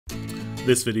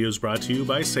This video is brought to you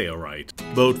by Sailrite.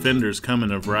 Boat fenders come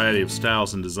in a variety of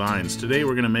styles and designs. Today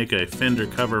we're going to make a fender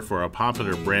cover for a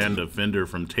popular brand of fender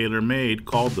from TaylorMade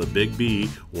called the Big B,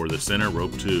 or the center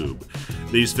rope tube.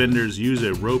 These fenders use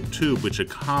a rope tube which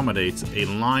accommodates a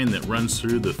line that runs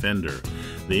through the fender.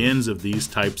 The ends of these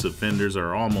types of fenders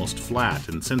are almost flat,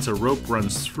 and since a rope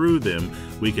runs through them,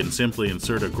 we can simply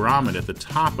insert a grommet at the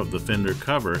top of the fender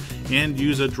cover and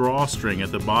use a drawstring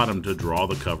at the bottom to draw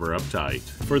the cover up tight.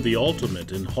 For the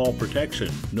ultimate in hull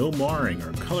protection, no marring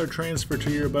or color transfer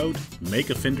to your boat, make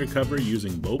a fender cover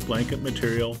using BoatBlanket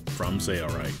material from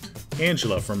Sailrite.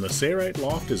 Angela from the Sailrite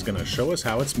Loft is going to show us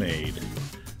how it's made.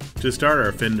 To start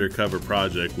our fender cover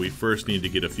project, we first need to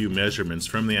get a few measurements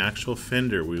from the actual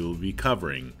fender we will be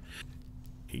covering.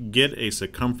 Get a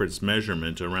circumference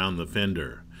measurement around the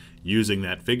fender. Using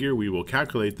that figure, we will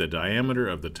calculate the diameter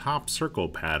of the top circle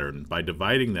pattern by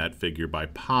dividing that figure by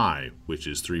pi, which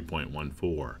is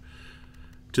 3.14.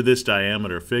 To this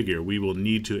diameter figure, we will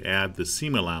need to add the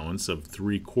seam allowance of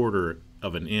 3/4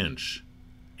 of an inch,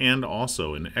 and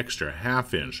also an extra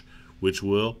 ½ inch, which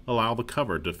will allow the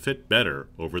cover to fit better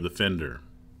over the fender.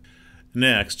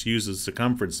 Next, use the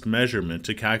circumference measurement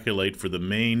to calculate for the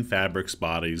main fabric's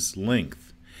body's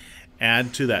length.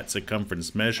 Add to that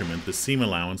circumference measurement the seam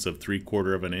allowance of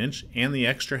 3/4 of an inch and the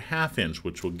extra ½ inch,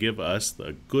 which will give us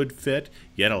a good fit,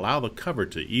 yet allow the cover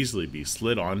to easily be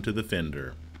slid onto the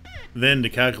fender. Then, to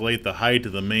calculate the height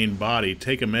of the main body,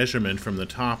 take a measurement from the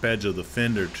top edge of the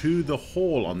fender to the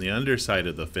hole on the underside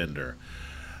of the fender.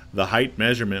 The height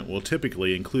measurement will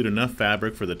typically include enough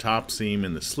fabric for the top seam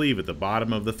and the sleeve at the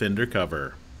bottom of the fender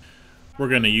cover. We're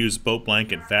going to use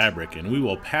BoatBlanket fabric, and we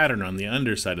will pattern on the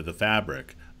underside of the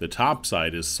fabric. The top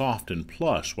side is soft and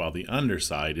plush while the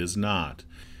underside is not.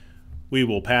 We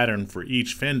will pattern for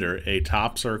each fender a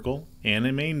top circle and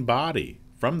a main body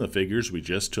from the figures we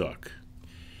just took.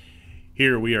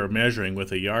 Here we are measuring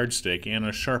with a yardstick and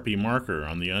a Sharpie marker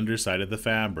on the underside of the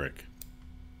fabric.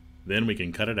 Then we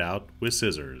can cut it out with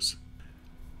scissors.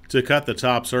 To cut the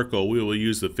top circle, we will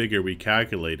use the figure we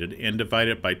calculated and divide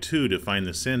it by 2 to find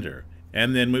the center,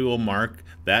 and then we will mark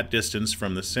that distance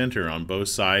from the center on both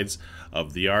sides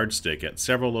of the yardstick at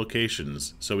several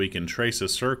locations so we can trace a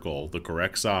circle the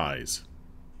correct size.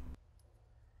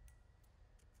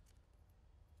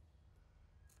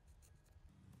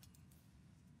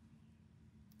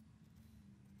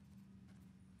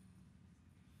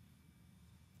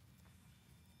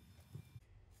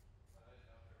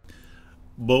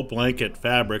 BoatBlanket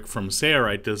fabric from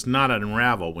Sailrite does not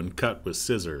unravel when cut with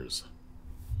scissors.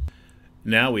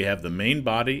 Now we have the main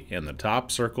body and the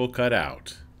top circle cut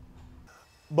out.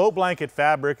 BoatBlanket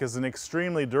fabric is an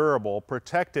extremely durable,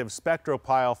 protective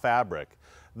spectropile fabric.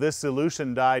 This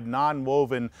solution-dyed,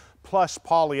 non-woven plush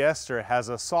polyester has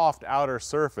a soft outer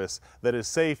surface that is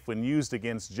safe when used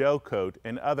against gel coat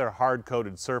and other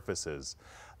hard-coated surfaces.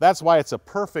 That's why it's a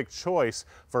perfect choice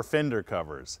for fender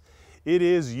covers. It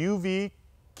is UV,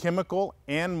 chemical,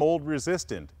 and mold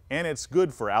resistant, and it's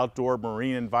good for outdoor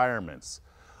marine environments.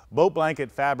 BoatBlanket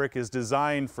fabric is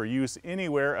designed for use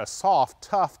anywhere a soft,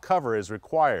 tough cover is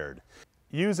required.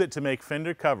 Use it to make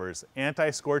fender covers,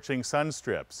 anti-scorching sun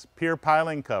strips, pier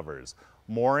piling covers,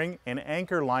 mooring and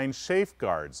anchor line chafe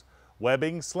guards,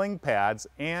 webbing, sling pads,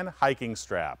 and hiking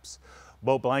straps.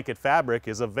 BoatBlanket fabric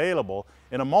is available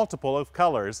in a multiple of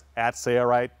colors at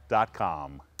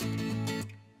Sailrite.com.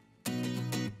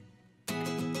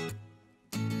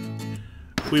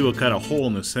 We will cut a hole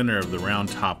in the center of the round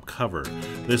top cover.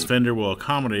 This fender will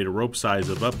accommodate a rope size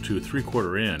of up to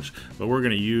 3/4 inch, but we're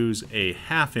going to use a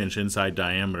 ½ inch inside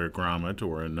diameter grommet,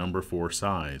 or a number 4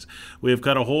 size. We have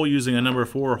cut a hole using a number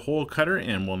 4 hole cutter,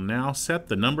 and will now set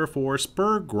the number 4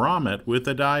 spur grommet with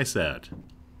a die set.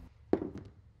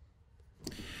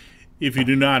 If you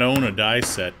do not own a die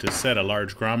set to set a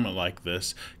large grommet like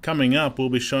this, coming up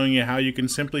we'll be showing you how you can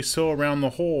simply sew around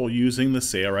the hole using the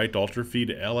Sailrite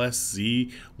UltraFeed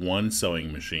LSZ1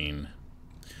 sewing machine.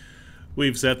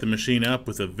 We've set the machine up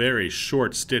with a very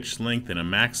short stitch length and a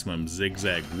maximum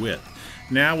zigzag width.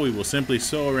 Now we will simply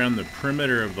sew around the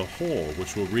perimeter of the hole,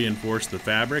 which will reinforce the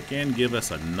fabric and give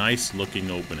us a nice looking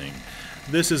opening.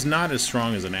 This is not as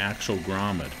strong as an actual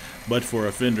grommet, but for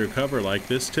a fender cover like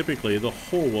this, typically the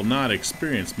hole will not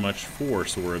experience much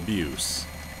force or abuse.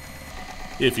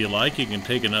 If you like, you can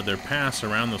take another pass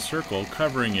around the circle,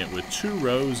 covering it with 2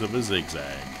 rows of a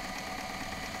zigzag.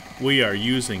 We are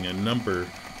using a number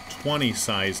 20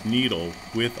 size needle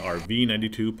with our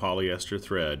V92 polyester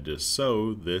thread to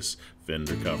sew this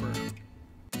fender cover.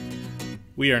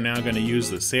 We are now going to use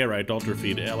the Sailrite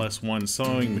Ultrafeed LS1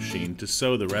 sewing machine to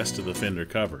sew the rest of the fender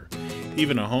cover.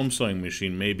 Even a home sewing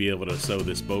machine may be able to sew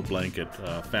this boat blanket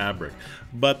fabric,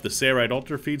 but the Sailrite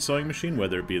Ultrafeed sewing machine,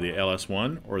 whether it be the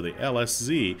LS1 or the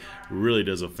LSZ, really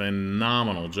does a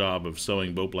phenomenal job of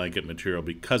sewing boat blanket material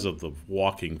because of the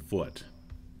walking foot.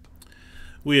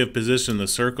 We have positioned the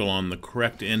circle on the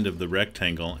correct end of the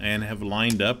rectangle and have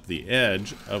lined up the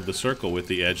edge of the circle with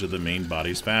the edge of the main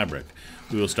body's fabric.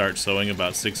 We will start sewing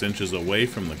about 6 inches away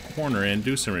from the corner and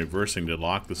do some reversing to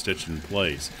lock the stitch in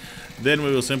place. Then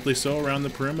we will simply sew around the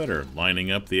perimeter,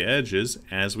 lining up the edges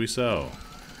as we sew.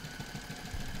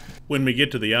 When we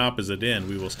get to the opposite end,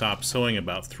 we will stop sewing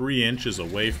about 3 inches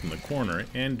away from the corner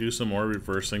and do some more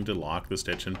reversing to lock the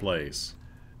stitch in place.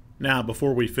 Now,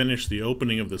 before we finish the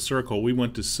opening of the circle, we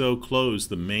want to sew close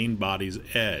the main body's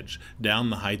edge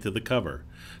down the height of the cover.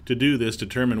 To do this,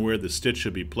 determine where the stitch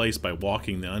should be placed by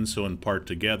walking the unsewn part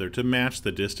together to match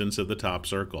the distance of the top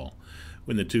circle.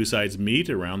 When the two sides meet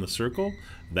around the circle,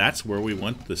 that's where we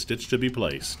want the stitch to be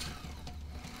placed.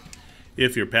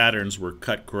 If your patterns were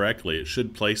cut correctly, it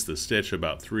should place the stitch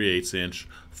about 3/8 inch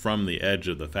from the edge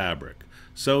of the fabric.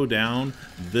 Sew down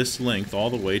this length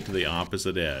all the way to the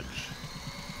opposite edge.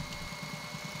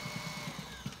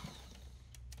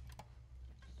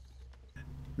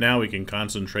 Now we can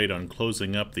concentrate on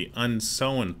closing up the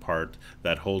unsewn part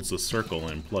that holds the circle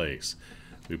in place.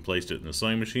 We placed it in the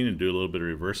sewing machine and do a little bit of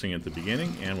reversing at the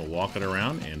beginning, and we'll walk it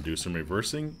around and do some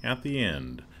reversing at the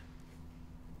end.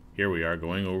 Here we are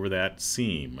going over that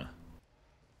seam.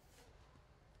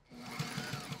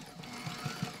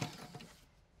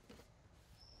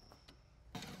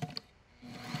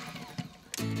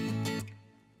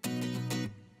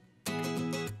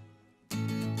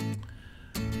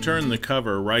 Turn the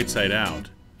cover right side out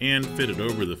and fit it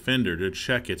over the fender to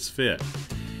check its fit.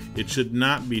 It should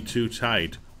not be too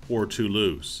tight or too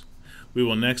loose. We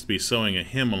will next be sewing a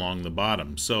hem along the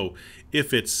bottom, so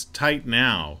if it's tight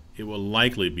now, it will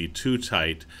likely be too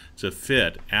tight to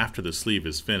fit after the sleeve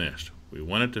is finished. We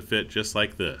want it to fit just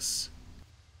like this.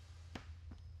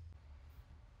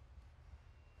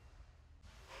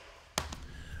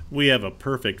 We have a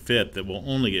perfect fit that will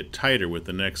only get tighter with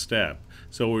the next step,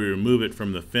 so we remove it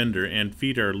from the fender and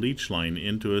feed our leech line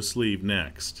into a sleeve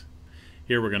next.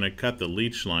 Here we're going to cut the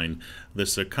leech line, the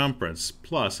circumference,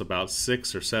 plus about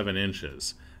 6 or 7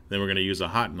 inches. Then we're going to use a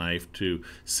hot knife to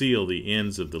seal the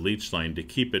ends of the leech line to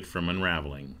keep it from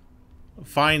unraveling.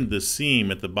 Find the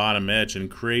seam at the bottom edge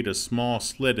and create a small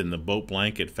slit in the boat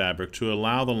blanket fabric to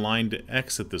allow the line to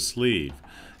exit the sleeve.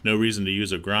 No reason to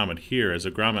use a grommet here, as a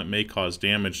grommet may cause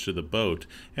damage to the boat,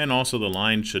 and also the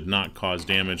line should not cause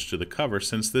damage to the cover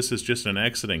since this is just an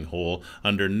exiting hole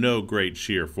under no great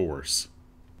shear force.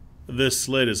 This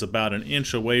slit is about 1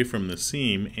 inch away from the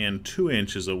seam and 2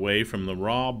 inches away from the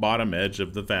raw bottom edge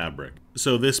of the fabric.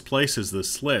 So this places the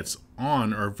slits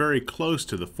on or very close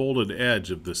to the folded edge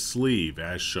of the sleeve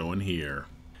as shown here.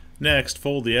 Next,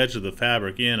 fold the edge of the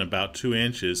fabric in about 2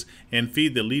 inches and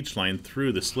feed the leech line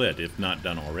through the slit if not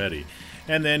done already,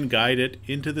 and then guide it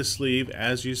into the sleeve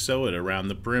as you sew it around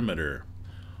the perimeter.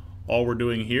 All we're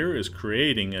doing here is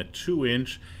creating a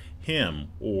 2-inch hem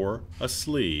or a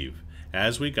sleeve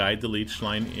as we guide the leech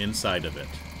line inside of it.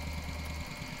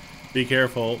 Be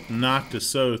careful not to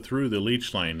sew through the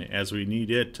leech line as we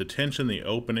need it to tension the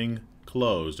opening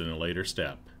closed in a later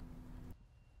step.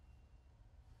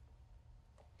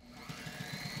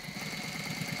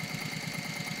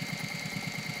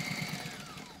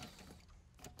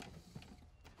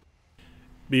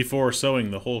 Before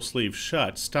sewing the whole sleeve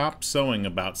shut, stop sewing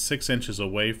about 6 inches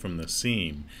away from the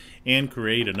seam and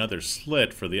create another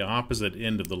slit for the opposite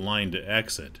end of the line to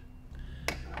exit.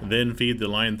 Then feed the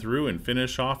line through and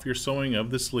finish off your sewing of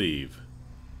the sleeve.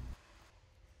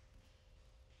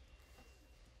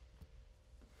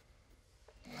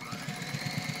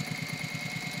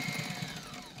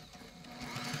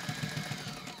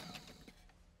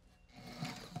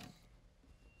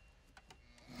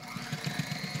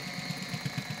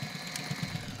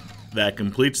 That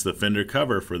completes the fender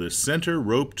cover for the center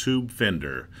rope tube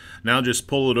fender. Now just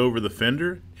pull it over the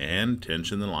fender and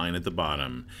tension the line at the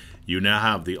bottom. You now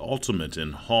have the ultimate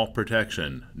in hull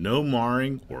protection, no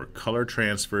marring or color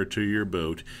transfer to your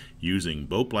boat using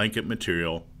boat blanket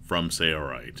material from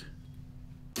Sailrite.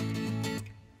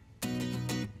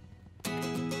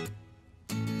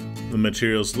 The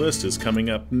materials list is coming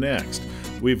up next.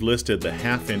 We've listed the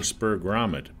 1/2-inch spur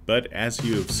grommet, but as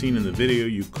you have seen in the video,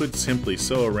 you could simply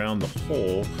sew around the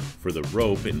hole for the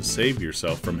rope and save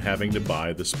yourself from having to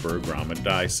buy the spur grommet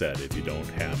die set if you don't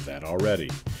have that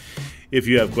already. If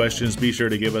you have questions, be sure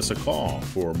to give us a call.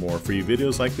 For more free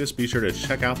videos like this, be sure to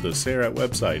check out the Sailrite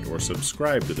website or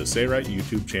subscribe to the Sailrite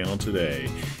YouTube channel today.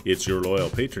 It's your loyal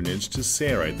patronage to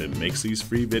Sailrite that makes these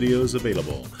free videos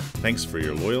available. Thanks for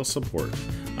your loyal support.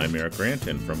 I'm Eric Grant,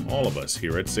 and from all of us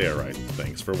here at Sailrite,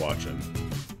 thanks for watching.